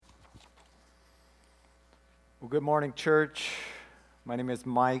Well, good morning, church. My name is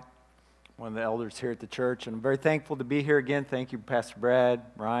Mike, one of the elders here at the church, and I'm very thankful to be here again. Thank you, Pastor Brad,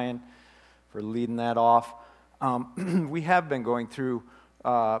 Ryan, for leading that off. We have been going through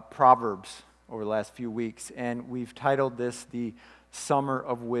Proverbs over the last few weeks, and we've titled this The Summer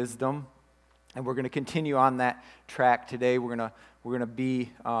of Wisdom, and we're going to continue on that track today. We're going to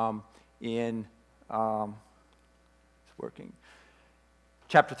be in it's working.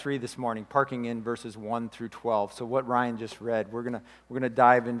 Chapter 3 this morning, parking in verses 1 through 12. So what Ryan just read, we're gonna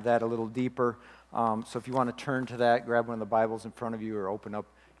dive into that a little deeper. So if you want to turn to that, grab one of the Bibles in front of you or open up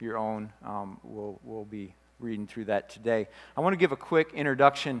your own. We'll be reading through that today. I want to give a quick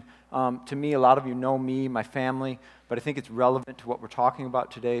introduction to me. A lot of you know me, my family, but I think it's relevant to what we're talking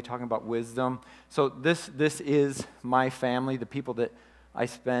about today, talking about wisdom. So this is my family, the people that I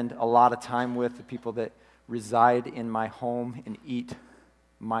spend a lot of time with, the people that reside in my home and eat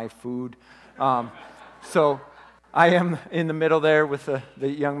my food. So I am in the middle there with the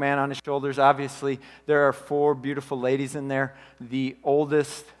young man on his shoulders. Obviously, there are 4 beautiful ladies in there. The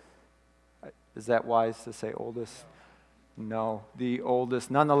oldest, is that wise to say oldest? No, the oldest.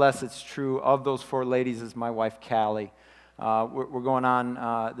 Nonetheless, it's true. Of those 4 ladies is my wife, Callie. We're going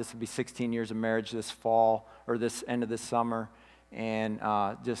on, this will be 16 years of marriage this fall, or this end of this summer. And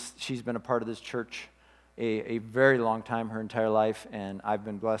she's been a part of this church a very long time, her entire life, and I've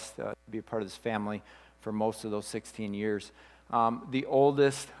been blessed to be a part of this family for most of those 16 years. The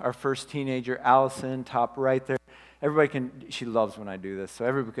oldest, our first teenager, Allison, top right there. She loves when I do this, so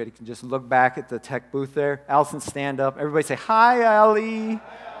everybody can just look back at the tech booth there. Allison, stand up. Everybody say, "Hi, Allie."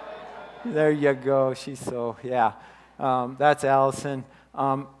 There you go. That's Allison.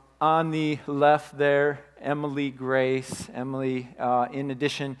 On the left there, Emily Grace. Emily, in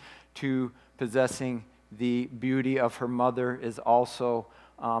addition to possessing the beauty of her mother, is also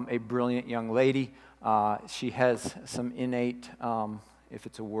a brilliant young lady. She has some innate, if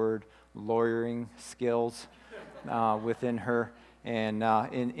it's a word, lawyering skills within her, and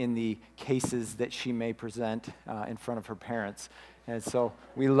in the cases that she may present in front of her parents. And so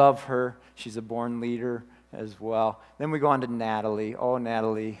we love her. She's a born leader as well. Then we go on to Natalie. Oh,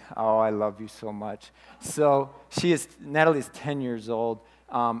 Natalie, I love you so much. So Natalie is 10 years old.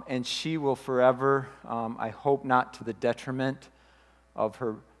 And she will forever, I hope not to the detriment of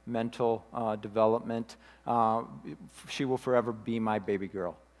her mental development, she will forever be my baby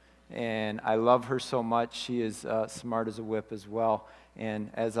girl. And I love her so much. She is smart as a whip as well.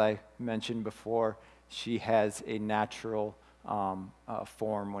 And as I mentioned before, she has a natural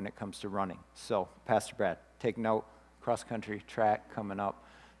form when it comes to running. So, Pastor Brad, take note, cross-country track coming up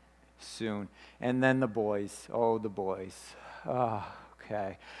soon. And then the boys. Oh, the boys.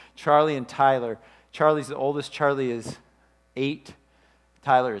 Okay. Charlie and Tyler. Charlie's the oldest. Charlie is 8.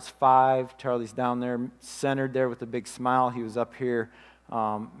 Tyler is 5. Charlie's down there, centered there with a big smile. He was up here.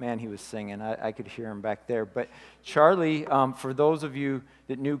 Man, he was singing. I could hear him back there. But Charlie, for those of you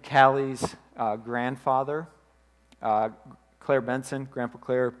that knew Callie's grandfather, Claire Benson, Grandpa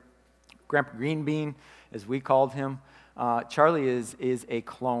Claire, Grandpa Greenbean, as we called him, Charlie is a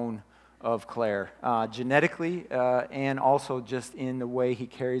clone of Claire, genetically, and also just in the way he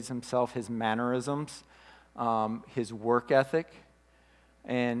carries himself, his mannerisms, his work ethic,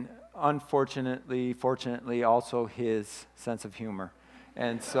 and fortunately, also his sense of humor.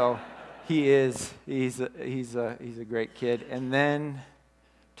 And so he's a great kid. And then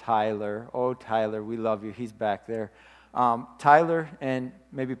Tyler, oh Tyler, we love you. He's back there. Tyler, and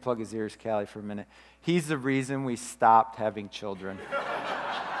maybe plug his ears, Callie, for a minute. He's the reason we stopped having children.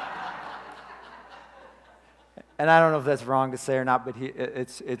 And I don't know if that's wrong to say or not, but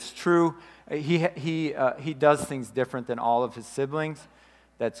it's true. He does things different than all of his siblings.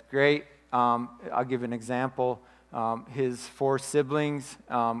 That's great. I'll give an example. His 4 siblings,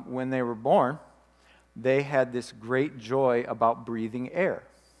 when they were born, they had this great joy about breathing air.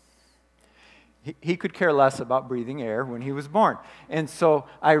 He could care less about breathing air when he was born. And so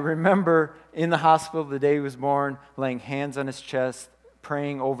I remember in the hospital the day he was born, laying hands on his chest,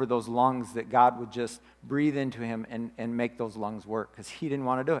 praying over those lungs that God would just breathe into him and make those lungs work, because he didn't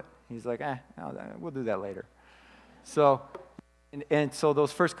want to do it. He's like, we'll do that later. So, and so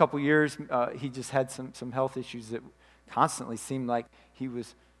those first couple years, he just had some health issues that constantly seemed like he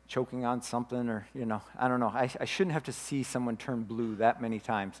was choking on something, or, I don't know. I shouldn't have to see someone turn blue that many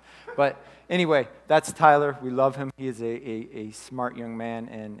times. But anyway, that's Tyler. We love him. He is a smart young man,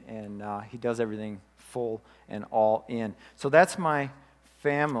 and he does everything full and all in. So that's my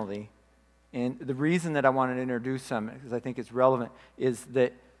family. And the reason that I wanted to introduce them, because I think it's relevant, is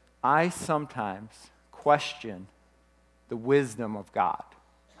that I sometimes question the wisdom of God.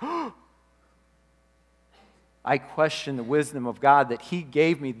 I question the wisdom of God that He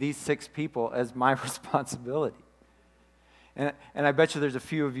gave me these 6 people as my responsibility. And I bet you there's a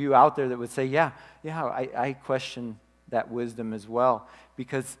few of you out there that would say, yeah, I question that wisdom as well.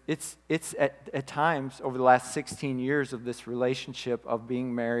 Because it's at times over the last 16 years of this relationship of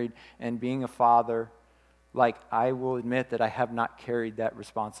being married and being a father, like I will admit that I have not carried that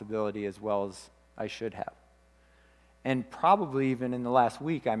responsibility as well as I should have. And probably even in the last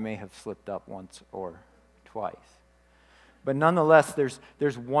week, I may have slipped up once or twice. But nonetheless,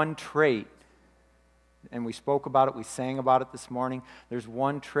 there's one trait, and we spoke about it, we sang about it this morning. There's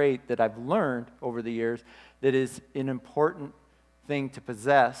one trait that I've learned over the years that is an important thing to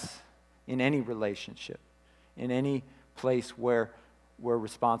possess in any relationship, in any place where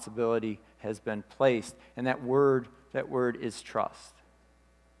responsibility has been placed. And that word is trust.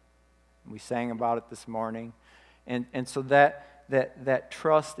 We sang about it this morning. And so that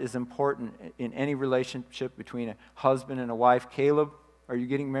trust is important in any relationship between a husband and a wife. Caleb, are you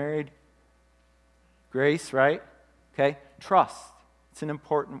getting married? Grace, right? Okay, trust. It's an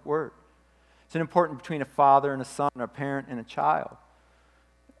important word. It's an important between a father and a son, or a parent and a child.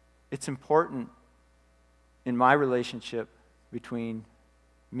 It's important in my relationship between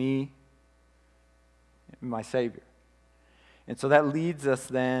me and my Savior. And so that leads us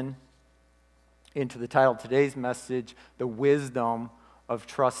then into the title of today's message, The Wisdom of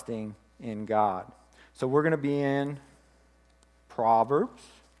Trusting in God. So we're going to be in Proverbs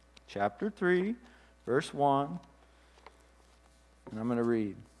chapter 3, verse 1, and I'm going to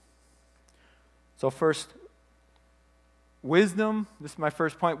read. So first, wisdom, this is my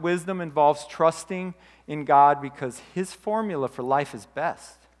first point. Wisdom involves trusting in God because His formula for life is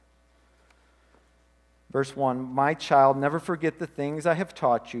best. Verse 1, my child, never forget the things I have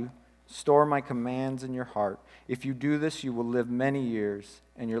taught you. Store my commands in your heart. If you do this, you will live many years,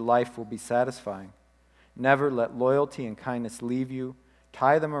 and your life will be satisfying. Never let loyalty and kindness leave you.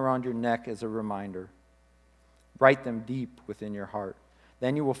 Tie them around your neck as a reminder. Write them deep within your heart.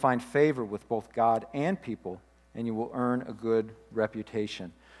 Then you will find favor with both God and people, and you will earn a good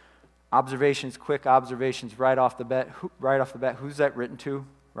reputation. Quick observations right off the bat. Who's that written to?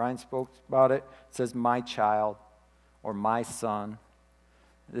 Ryan spoke about it. It says, my child, or my son.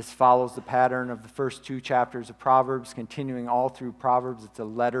 This follows the pattern of the first 2 chapters of Proverbs, continuing all through Proverbs. It's a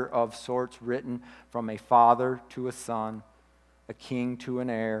letter of sorts written from a father to a son, a king to an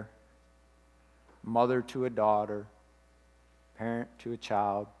heir, mother to a daughter, parent to a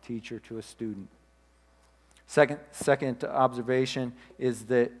child, teacher to a student. Second observation is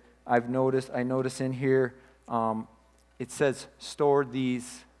that I notice in here, it says, store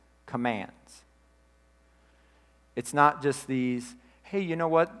these commands. It's not just these, hey, you know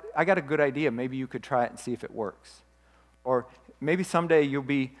what? I got a good idea. Maybe you could try it and see if it works. Or maybe someday you'll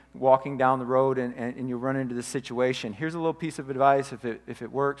be walking down the road and you'll run into this situation. Here's a little piece of advice. If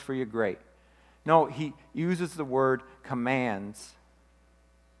it works for you, great. No, he uses the word commands,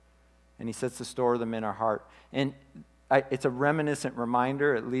 and he says to store them in our heart. And it's a reminiscent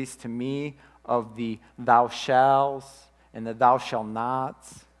reminder, at least to me, of the thou shalls and the thou shall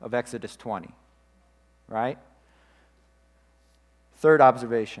nots of Exodus 20, right? Third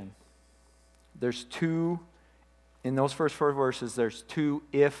observation, in those first 4 verses, there's 2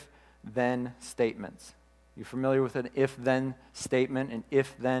 if-then statements. You familiar with an if-then statement, an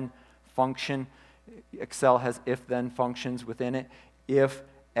if-then function? Excel has if-then functions within it. If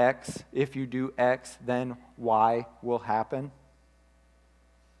you do X, then Y will happen.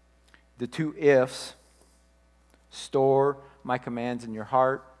 The 2 ifs, store my commands in your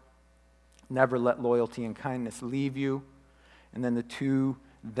heart, never let loyalty and kindness leave you. And then the 2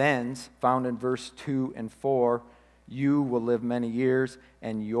 thens, found in verse 2 and 4, you will live many years,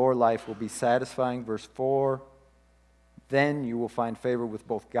 and your life will be satisfying. Verse 4, then you will find favor with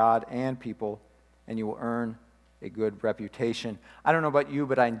both God and people, and you will earn a good reputation. I don't know about you,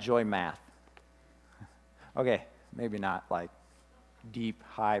 but I enjoy math. Okay, maybe not like deep,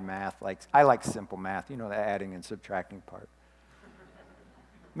 high math. I like simple math, the adding and subtracting part.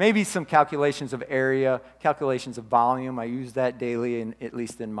 Maybe some calculations of area, calculations of volume. I use that daily, at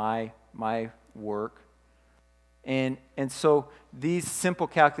least in my work. And so these simple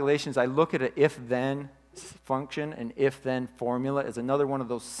calculations, I look at an if-then function, an if-then formula, as another one of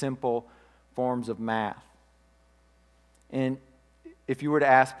those simple forms of math. And if you were to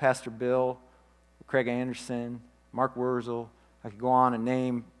ask Pastor Bill, Craig Anderson, Mark Wurzel, I could go on and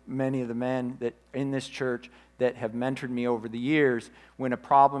name many of the men that in this church that have mentored me over the years, when a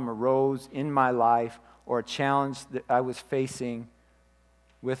problem arose in my life or a challenge that I was facing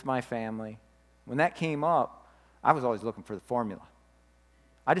with my family, when that came up, I was always looking for the formula.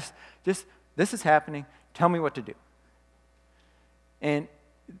 This is happening. Tell me what to do. And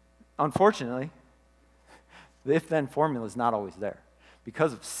unfortunately, the if-then formula is not always there.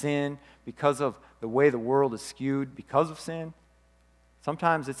 Because of sin, because of the way the world is skewed, because of sin,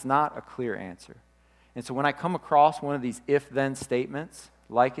 sometimes it's not a clear answer. And so when I come across one of these if-then statements,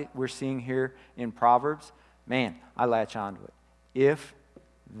 like it we're seeing here in Proverbs, man, I latch onto it. If,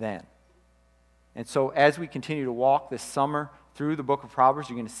 then. And so as we continue to walk this summer through the book of Proverbs,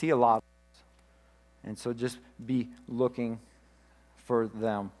 you're going to see a lot of those. And so just be looking for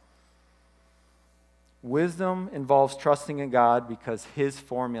them. Wisdom involves trusting in God because His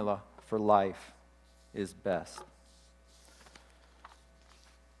formula for life is best.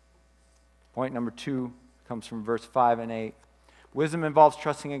 Point number 2 comes from verse 5 and 8. Wisdom involves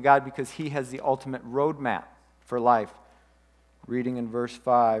trusting in God because He has the ultimate roadmap for life. Reading in verse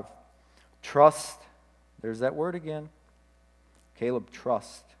 5. Trust, there's that word again. Caleb,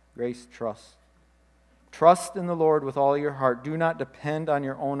 trust. Grace, trust. Trust in the Lord with all your heart. Do not depend on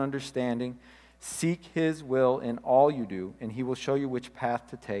your own understanding. Seek His will in all you do, and He will show you which path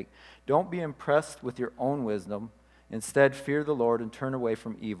to take. Don't be impressed with your own wisdom. Instead, fear the Lord and turn away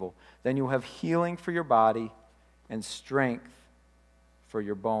from evil. Then you will have healing for your body and strength for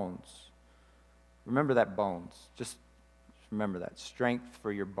your bones. Remember that, bones. Just remember that. Strength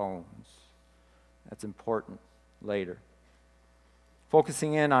for your bones. That's important later.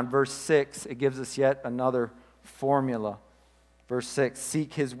 Focusing in on verse 6, it gives us yet another formula. Verse 6,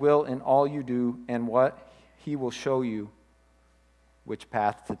 seek His will in all you do, and what? He will show you which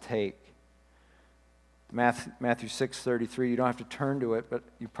path to take. Matthew 6:33, you don't have to turn to it, but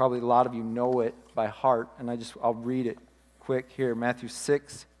a lot of you know it by heart, and I'll read it quick here. Matthew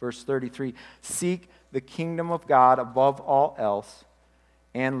 6, verse 33, seek the kingdom of God above all else,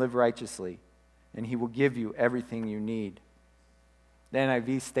 and live righteously, and He will give you everything you need. The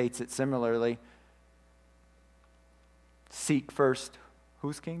NIV states it similarly. Seek first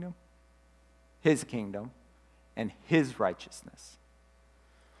whose kingdom? His kingdom and His righteousness.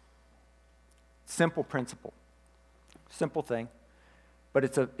 Simple principle. Simple thing. But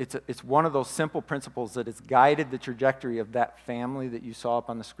it's one of those simple principles that has guided the trajectory of that family that you saw up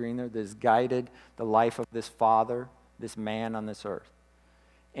on the screen there, that has guided the life of this father, this man on this earth.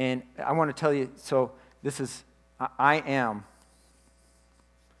 And I want to tell you, so this is, I am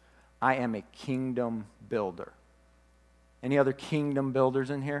a kingdom builder. Any other kingdom builders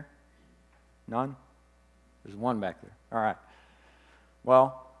in here? None? There's one back there. All right.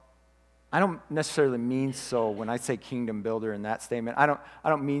 Well, I don't necessarily mean so when I say kingdom builder in that statement. I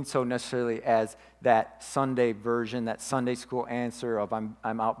don't mean so necessarily as that Sunday version, that Sunday school answer of I'm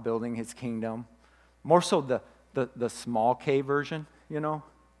out building His kingdom. More so the small K version,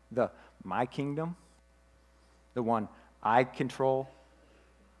 the my kingdom, the one I control,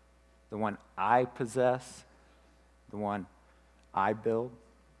 the one I possess, the one I build.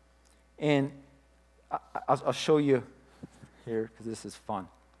 And I'll show you here because this is fun.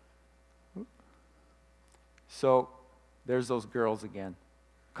 So there's those girls again.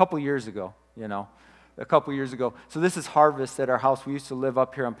 A couple years ago. So this is harvest at our house. We used to live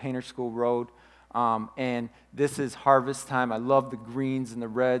up here on Painter School Road. And this is harvest time. I love the greens and the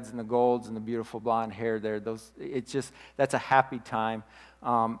reds and the golds and the beautiful blonde hair there. That's a happy time.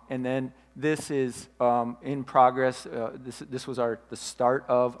 And then this is in progress. This was the start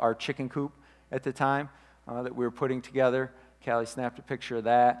of our chicken coop at the time that we were putting together. Callie snapped a picture of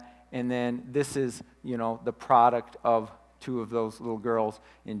that. And then this is, the product of two of those little girls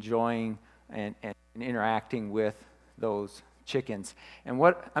enjoying and interacting with those chickens. And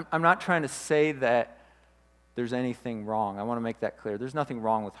I'm not trying to say that there's anything wrong. I want to make that clear. There's nothing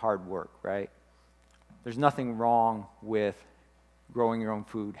wrong with hard work, right? There's nothing wrong with growing your own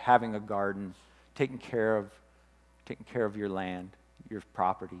food, having a garden, taking care of your land, your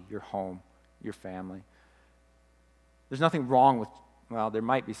property, your home, your family. There's nothing wrong with, well, there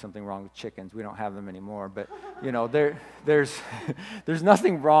might be something wrong with chickens. We don't have them anymore, but there's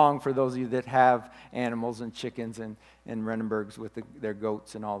nothing wrong for those of you that have animals and chickens and Renenbergs with their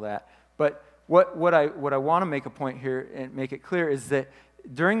goats and all that. But what I want to make a point here and make it clear is that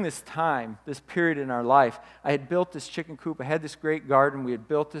during this time, this period in our life, I had built this chicken coop. I had this great garden. We had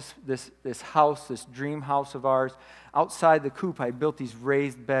built this house, this dream house of ours. Outside the coop, I had built these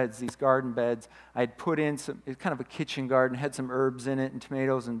raised beds, these garden beds. I had put in kind of a kitchen garden, had some herbs in it and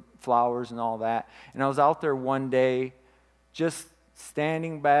tomatoes and flowers and all that. And I was out there one day just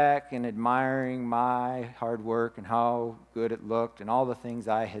standing back and admiring my hard work and how good it looked and all the things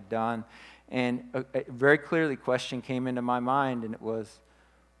I had done. And a very clearly question came into my mind, and it was,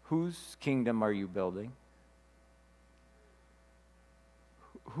 whose kingdom are you building?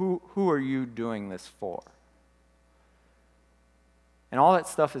 who are you doing this for? And all that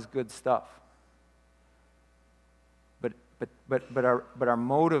stuff is good stuff. But our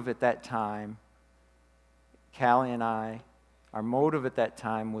motive at that time, Callie and I, our motive at that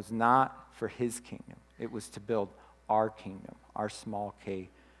time was not for his kingdom. It was to build our kingdom, our small K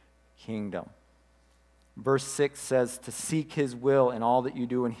kingdom. Verse 6 says to seek his will in all that you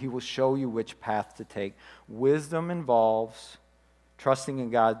do, and he will show you which path to take. Wisdom involves trusting in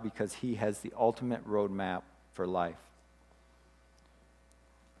God because he has the ultimate roadmap for life.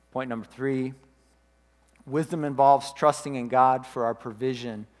 Point number 3, wisdom involves trusting in God for our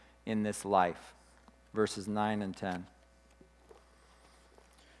provision in this life. Verses 9 and 10.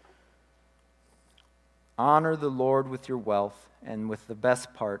 Honor the Lord with your wealth and with the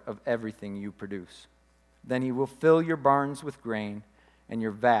best part of everything you produce. Then he will fill your barns with grain, and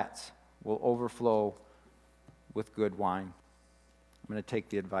your vats will overflow with good wine. I'm going to take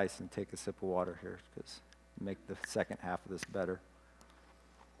the advice and take a sip of water here because make the second half of this better.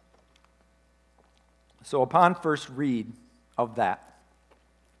 So upon first read of that,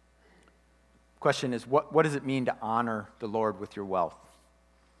 question is, what does it mean to honor the Lord with your wealth?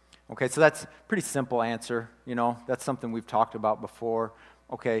 Okay, so that's a pretty simple answer. That's something we've talked about before.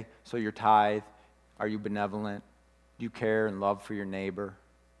 Okay, so your tithe. Are you benevolent? Do you care and love for your neighbor?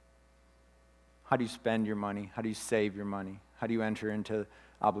 How do you spend your money? How do you save your money? How do you enter into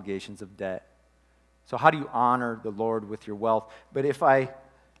obligations of debt? So how do you honor the Lord with your wealth? But if I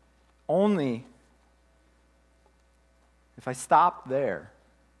stop there,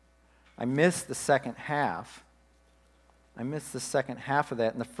 I miss the second half. I missed the second half of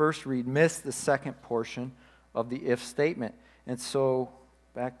that. And the first read missed the second portion of the if statement. And so,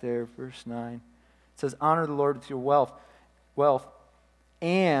 back there, verse 9, it says, honor the Lord with your wealth,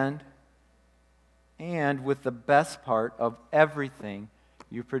 and with the best part of everything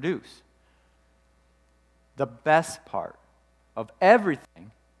you produce. The best part of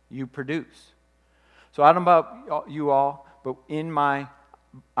everything you produce. So I don't know about you all, but in my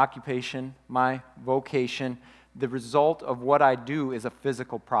occupation, my vocation, the result of what I do is a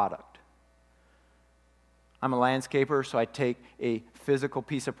physical product. I'm a landscaper, so I take a physical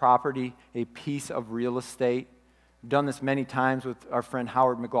piece of property, a piece of real estate. I've done this many times with our friend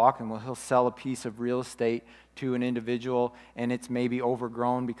Howard McLaughlin. Well, he'll sell a piece of real estate to an individual, and it's maybe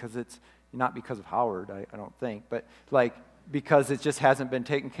overgrown because it's not because of Howard, I don't think, but because it just hasn't been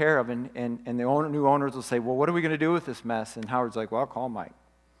taken care of. And the new owners will say, well, what are we going to do with this mess? And Howard's like, well, I'll call Mike.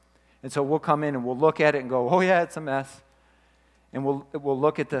 And so we'll come in and we'll look at it and go, oh yeah, it's a mess. And we'll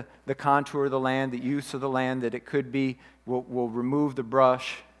look at the contour of the land, the use of the land that it could be. We'll remove the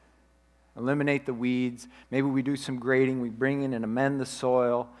brush, eliminate the weeds. Maybe we do some grading. We bring in and amend the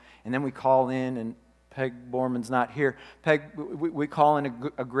soil. And then we call in, and Peg Borman's not here. We call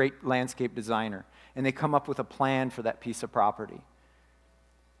in a great landscape designer. And they come up with a plan for that piece of property.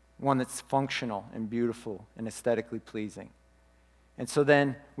 One that's functional and beautiful and aesthetically pleasing. And so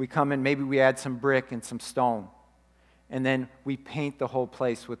then we come in, maybe we add some brick and some stone. And then we paint the whole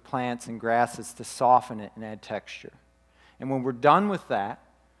place with plants and grasses to soften it and add texture. And when we're done with that,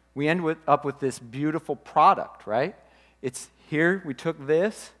 we end up with this beautiful product, right? It's here, we took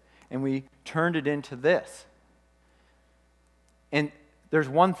this, and we turned it into this. And there's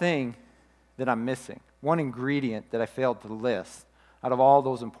one thing that I'm missing, one ingredient that I failed to list out of all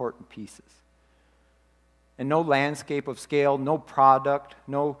those important pieces. And no landscape of scale, no product,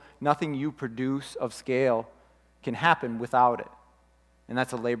 nothing you produce of scale can happen without it. And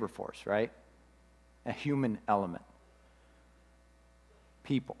that's a labor force, right? A human element.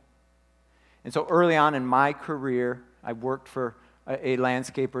 People. And so early on in my career, I worked for a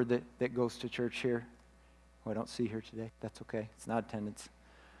landscaper that goes to church here, who I don't see here today. That's okay. It's not attendance.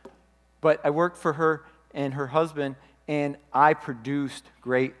 But I worked for her and her husband, and I produced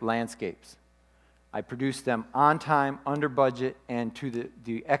great landscapes. I produced them on time, under budget, and to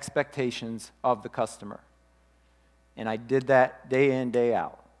the expectations of the customer. And I did that day in, day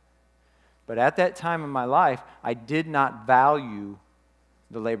out. But at that time in my life, I did not value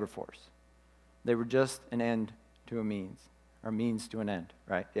the labor force. They were just an end to a means, or means to an end,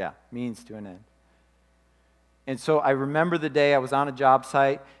 right? Yeah, means to an end. And so I remember the day I was on a job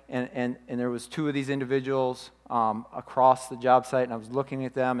site, and there was two of these individuals across the job site, and I was looking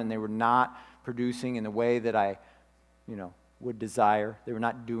at them, and they were not producing in the way that I, would desire. They were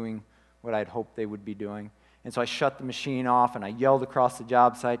not doing what I'd hoped they would be doing. And so I shut the machine off, and I yelled across the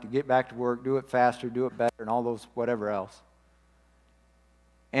job site to get back to work, do it faster, do it better, and all those whatever else.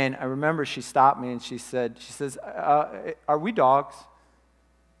 And I remember she stopped me, and she says, are we dogs?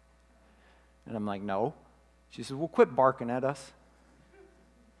 And I'm like, no. She says, well, quit barking at us.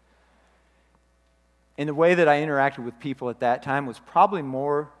 And the way that I interacted with people at that time was probably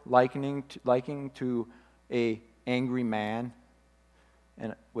more liking to a angry man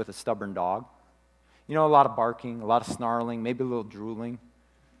and with a stubborn dog. You know, a lot of barking, a lot of snarling, maybe a little drooling.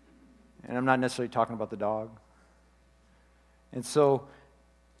 And I'm not necessarily talking about the dog. And so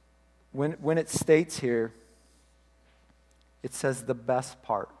when it states here, it says the best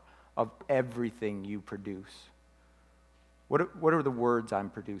part of everything you produce. What are the words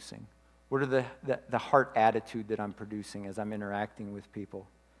I'm producing? What are the heart attitude that I'm producing as I'm interacting with people?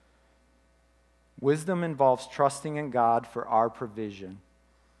 Wisdom involves trusting in God for our provision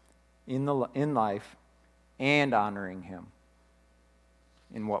in life and honoring Him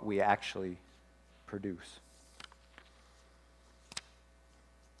in what we actually produce.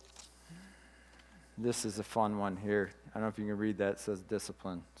 This is a fun one here. I don't know if you can read that. It says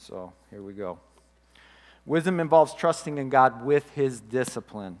discipline. So here we go. Wisdom involves trusting in God with His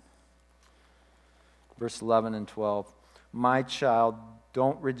discipline. Verse 11 and 12. My child,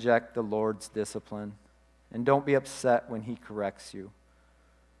 don't reject the Lord's discipline, and don't be upset when He corrects you.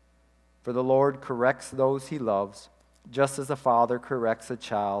 For the Lord corrects those He loves, just as a father corrects a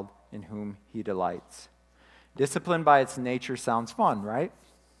child in whom He delights. Discipline by its nature sounds fun, right?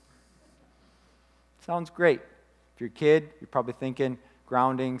 Sounds great. If you're a kid, you're probably thinking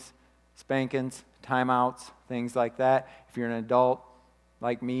groundings, spankings, timeouts, things like that. If you're an adult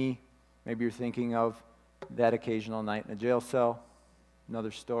like me, maybe you're thinking of that occasional night in a jail cell.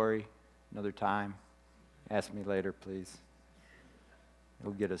 Another story, another time. Ask me later, please.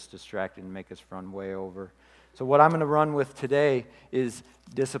 It'll get us distracted and make us run way over. So what I'm going to run with today is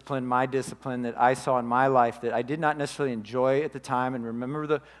discipline, my discipline that I saw in my life that I did not necessarily enjoy at the time. And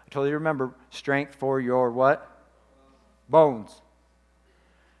I totally remember strength for your what? Bones.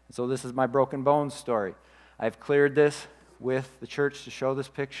 And so this is my broken bones story. I've cleared this with the church to show this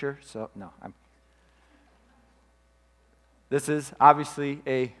picture. This is obviously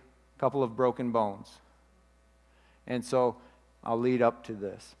a couple of broken bones. And so I'll lead up to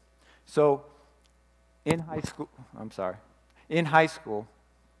this. So in high school,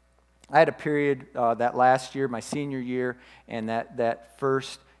 I had a period that last year, my senior year, and that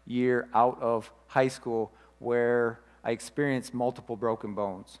first year out of high school where I experienced multiple broken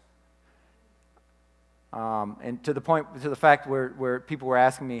bones. And to the fact where people were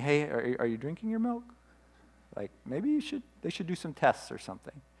asking me, hey, are you drinking your milk? Like, maybe they should do some tests or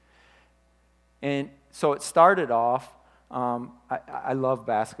something. And so it started off, I love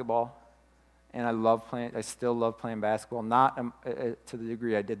basketball. And I still love playing basketball, not to the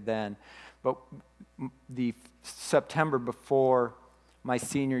degree I did then. But the September before my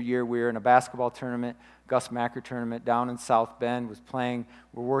senior year, we were in a basketball tournament, Gus Macker tournament down in South Bend,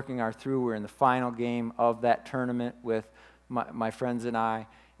 we're working we're in the final game of that tournament with my friends and I,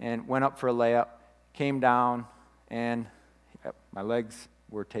 and went up for a layup, came down, and my legs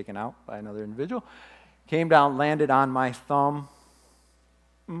were taken out by another individual, came down, landed on my thumb,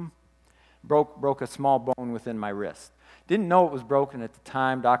 broke a small bone within my wrist. Didn't know it was broken at the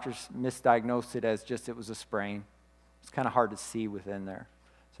time. Doctors misdiagnosed it as it was a sprain. It's kind of hard to see within there.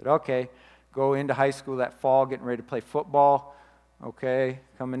 Said, okay, go into high school that fall, getting ready to play football. Okay,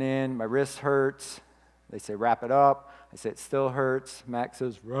 coming in, my wrist hurts. They say, wrap it up. I say, it still hurts. Mac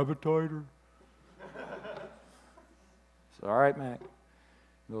says, wrap it tighter. So, all right, Mac.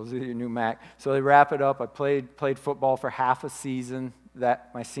 Those are your new Mac. So they wrap it up. I played football for half a season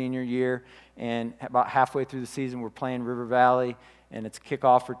my senior year, and about halfway through the season, we're playing River Valley, and it's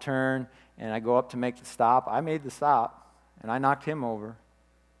kickoff return, and I go up to make the stop. I made the stop, and I knocked him over,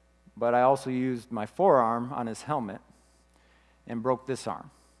 but I also used my forearm on his helmet and broke this arm.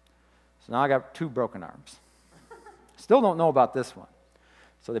 So now I got 2 broken arms. Still don't know about this one.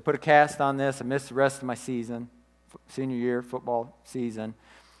 So they put a cast on this. I missed the rest of my season, senior year football season.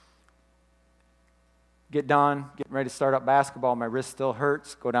 Get done, getting ready to start up basketball. My wrist still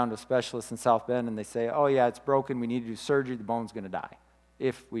hurts. Go down to a specialist in South Bend, and they say, oh, yeah, it's broken. We need to do surgery. The bone's going to die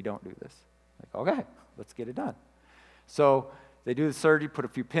if we don't do this. Like, okay, let's get it done. So they do the surgery, put a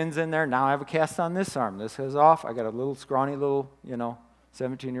few pins in there. Now I have a cast on this arm. This goes off. I got a little scrawny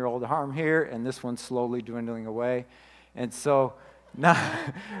 17-year-old arm here, and this one's slowly dwindling away. And so now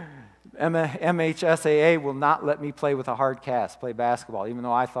MHSAA will not let me play with a hard cast, play basketball, even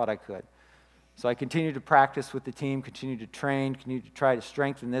though I thought I could. So I continued to practice with the team, continued to train, continued to try to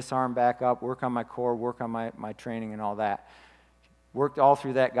strengthen this arm back up, work on my core, work on my training and all that. Worked all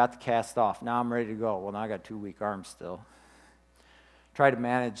through that, got the cast off. Now I'm ready to go. Well, now I got 2 weak arms still. Tried to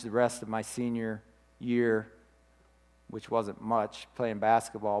manage the rest of my senior year, which wasn't much, playing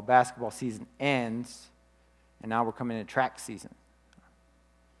basketball. Basketball season ends, and now we're coming into track season.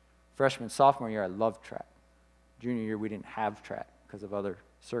 Freshman, sophomore year, I loved track. Junior year, we didn't have track because of other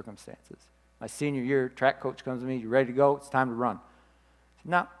circumstances. My senior year, track coach comes to me, you ready to go? It's time to run. I said,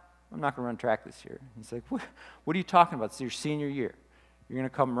 no, I'm not going to run track this year. He's like, what are you talking about? It's your senior year. You're going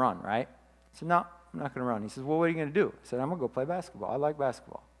to come run, right? I said, no, I'm not going to run. He says, well, what are you going to do? I said, I'm going to go play basketball. I like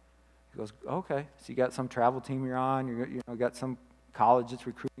basketball. He goes, okay. So you got some travel team you're on. You got some college that's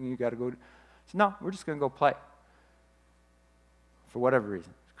recruiting you. You got to go. I said, no, we're just going to go play. For whatever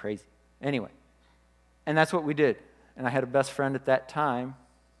reason. It's crazy. Anyway. And that's what we did. And I had a best friend at that time.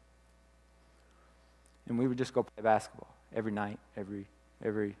 And we would just go play basketball every night, every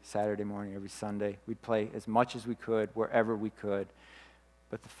Saturday morning, every Sunday. We'd play as much as we could, wherever we could.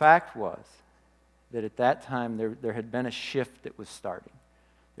 But the fact was that at that time there had been a shift that was starting.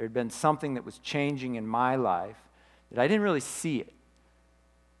 There had been something that was changing in my life that I didn't really see it.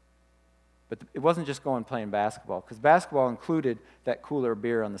 But it wasn't just going playing basketball, because basketball included that cooler of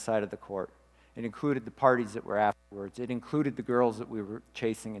beer on the side of the court. It included the parties that were afterwards. It included the girls that we were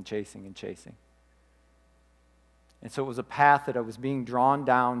chasing and chasing and chasing. And so it was a path that I was being drawn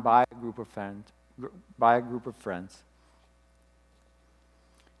down by a group of friends.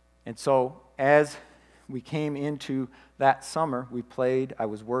 And so as we came into that summer, we played. I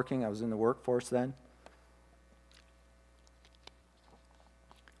was working. I was in the workforce then.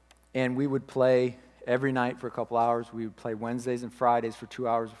 And we would play every night for a couple hours. We would play Wednesdays and Fridays for 2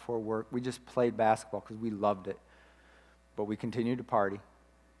 hours before work. We just played basketball because we loved it. But we continued to party,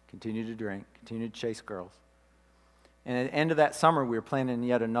 continued to drink, continued to chase girls. And at the end of that summer, we were playing in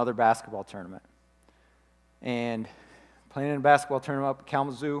yet another basketball tournament. And playing in a basketball tournament up at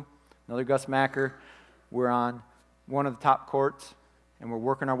Kalamazoo, another Gus Macker. We're on one of the top courts, and we're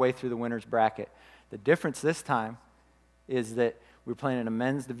working our way through the winner's bracket. The difference this time is that we're playing in a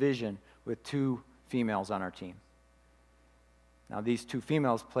men's division with 2 females on our team. Now, these 2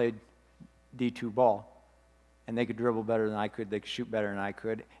 females played D2 ball, and they could dribble better than I could. They could shoot better than I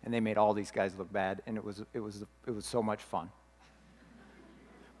could, and they made all these guys look bad, and it was so much fun.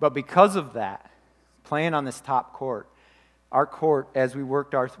 But because of that, playing on this top court, our court, as we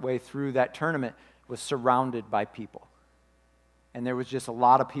worked our way through that tournament, was surrounded by people. And there was just a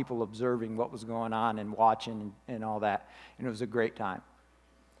lot of people observing what was going on and watching and all that, and it was a great time.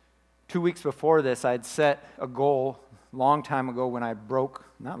 2 weeks before this, I had set a goal long time ago when I broke,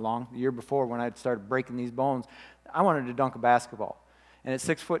 not long, the year before when I had started breaking these bones. I wanted to dunk a basketball. And at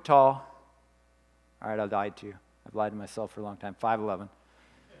 6 foot tall, all right, I lied to you. I've lied to myself for a long time, 5'11".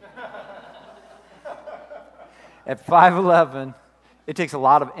 At 5'11", it takes a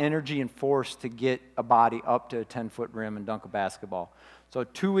lot of energy and force to get a body up to a 10-foot rim and dunk a basketball. So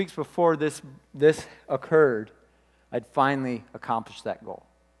 2 weeks before this occurred, I'd finally accomplished that goal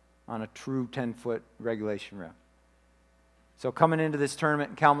on a true 10-foot regulation rim. So coming into this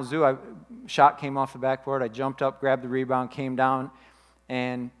tournament in Kalamazoo, shot came off the backboard. I jumped up, grabbed the rebound, came down,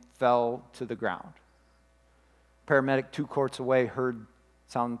 and fell to the ground. Paramedic 2 courts away heard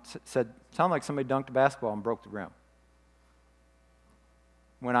sound like somebody dunked a basketball and broke the rim.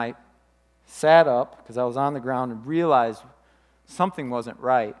 When I sat up, because I was on the ground, and realized something wasn't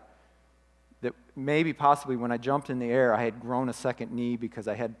right, that maybe possibly when I jumped in the air, I had grown a second knee because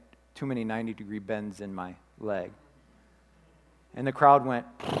I had too many 90-degree bends in my leg. And the crowd went,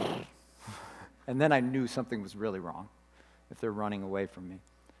 and then I knew something was really wrong if they're running away from me.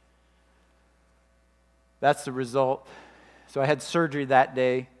 That's the result. So I had surgery that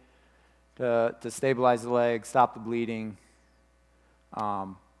day to stabilize the leg, stop the bleeding,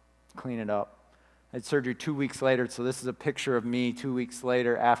 clean it up. I had surgery 2 weeks later, so this is a picture of me 2 weeks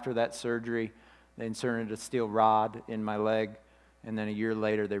later after that surgery. They inserted a steel rod in my leg, and then a year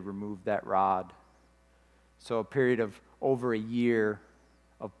later they removed that rod. So a period of over a year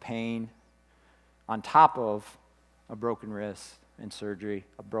of pain on top of a broken wrist and surgery,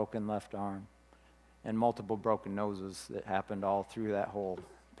 a broken left arm, and multiple broken noses that happened all through that whole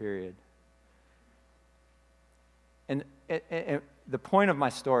period. And the point of my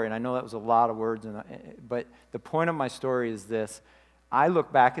story, and I know that was a lot of words, but the point of my story is this. I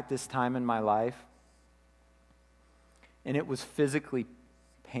look back at this time in my life, and it was physically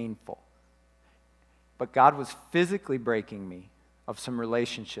painful. But God was physically breaking me of some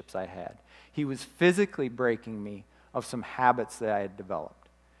relationships I had. He was physically breaking me of some habits that I had developed.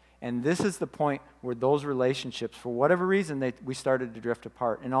 And this is the point where those relationships, for whatever reason, we started to drift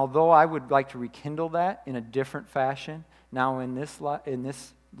apart. And although I would like to rekindle that in a different fashion, now in this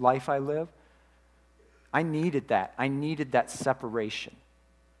life I live, I needed that. I needed that separation.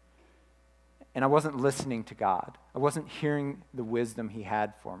 And I wasn't listening to God. I wasn't hearing the wisdom He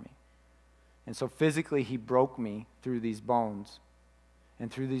had for me. And so physically, He broke me through these bones.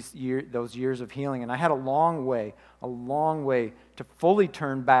 and through those years of healing. And I had a long way to fully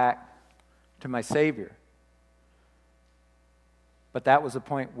turn back to my Savior. But that was the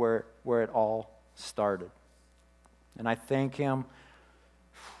point where it all started. And I thank Him.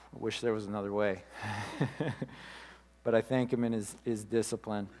 I wish there was another way. But I thank Him in His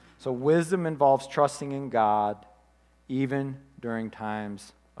discipline. So wisdom involves trusting in God even during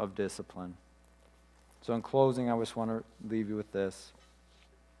times of discipline. So in closing, I just want to leave you with this.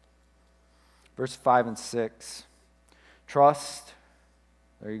 Verse 5 and 6. Trust,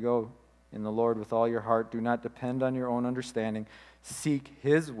 there you go, in the Lord with all your heart. Do not depend on your own understanding. Seek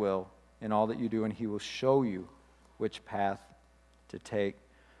His will in all that you do, and He will show you which path to take.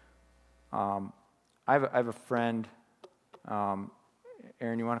 I have a friend. Aaron,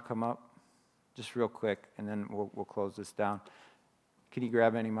 you want to come up? Just real quick, and then we'll close this down. Can you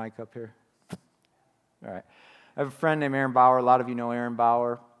grab any mic up here? All right. I have a friend named Aaron Bauer. A lot of you know Aaron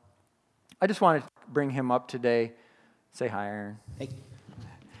Bauer. I just wanted to bring him up today. Say hi, Aaron. Hey.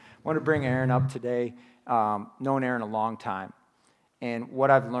 I want to bring Aaron up today. Known Aaron a long time. And what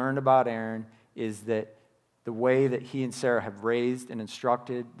I've learned about Aaron is that the way that he and Sarah have raised and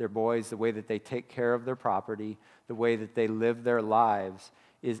instructed their boys, the way that they take care of their property, the way that they live their lives,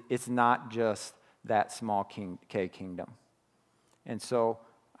 it's not just that small K kingdom. And so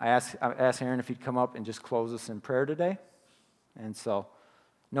I asked Aaron if he'd come up and just close us in prayer today. And so,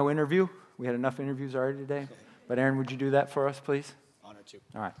 no interview. We had enough interviews already today. But Aaron, would you do that for us, please? Honor to.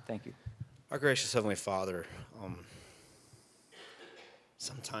 All right, thank you. Our gracious Heavenly Father,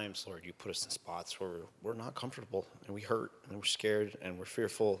 sometimes, Lord, you put us in spots where we're not comfortable, and we hurt, and we're scared, and we're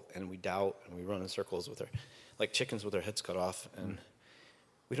fearful, and we doubt, and we run in circles like chickens with our heads cut off, and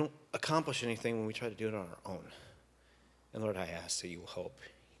we don't accomplish anything when we try to do it on our own. And Lord, I ask that you will help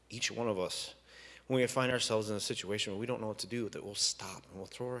each one of us when we find ourselves in a situation where we don't know what to do, that we'll stop and we'll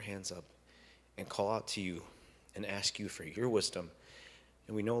throw our hands up and call out to you and ask you for your wisdom.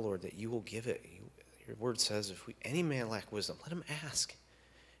 And we know, Lord, that you will give it. Your word says, if any man lack wisdom, let him ask.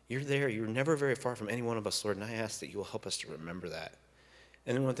 You're there. You're never very far from any one of us, Lord, and I ask that you will help us to remember that.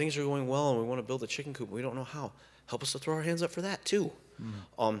 And then when things are going well and we want to build a chicken coop, we don't know how, help us to throw our hands up for that too.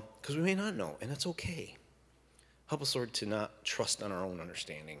 Because we may not know, and that's okay. Help us, Lord, to not trust on our own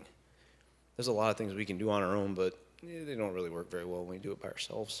understanding. There's a lot of things we can do on our own, but they don't really work very well when we do it by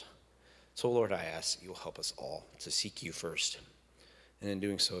ourselves. So, Lord, I ask that you will help us all to seek you first. And in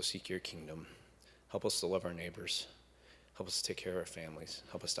doing so, seek your kingdom. Help us to love our neighbors. Help us to take care of our families.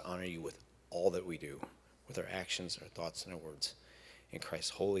 Help us to honor you with all that we do, with our actions, our thoughts, and our words. In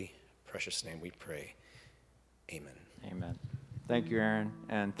Christ's holy, precious name we pray. Amen. Amen. Thank you, Aaron,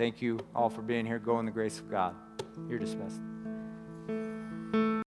 and thank you all for being here. Go in the grace of God. You're dismissed.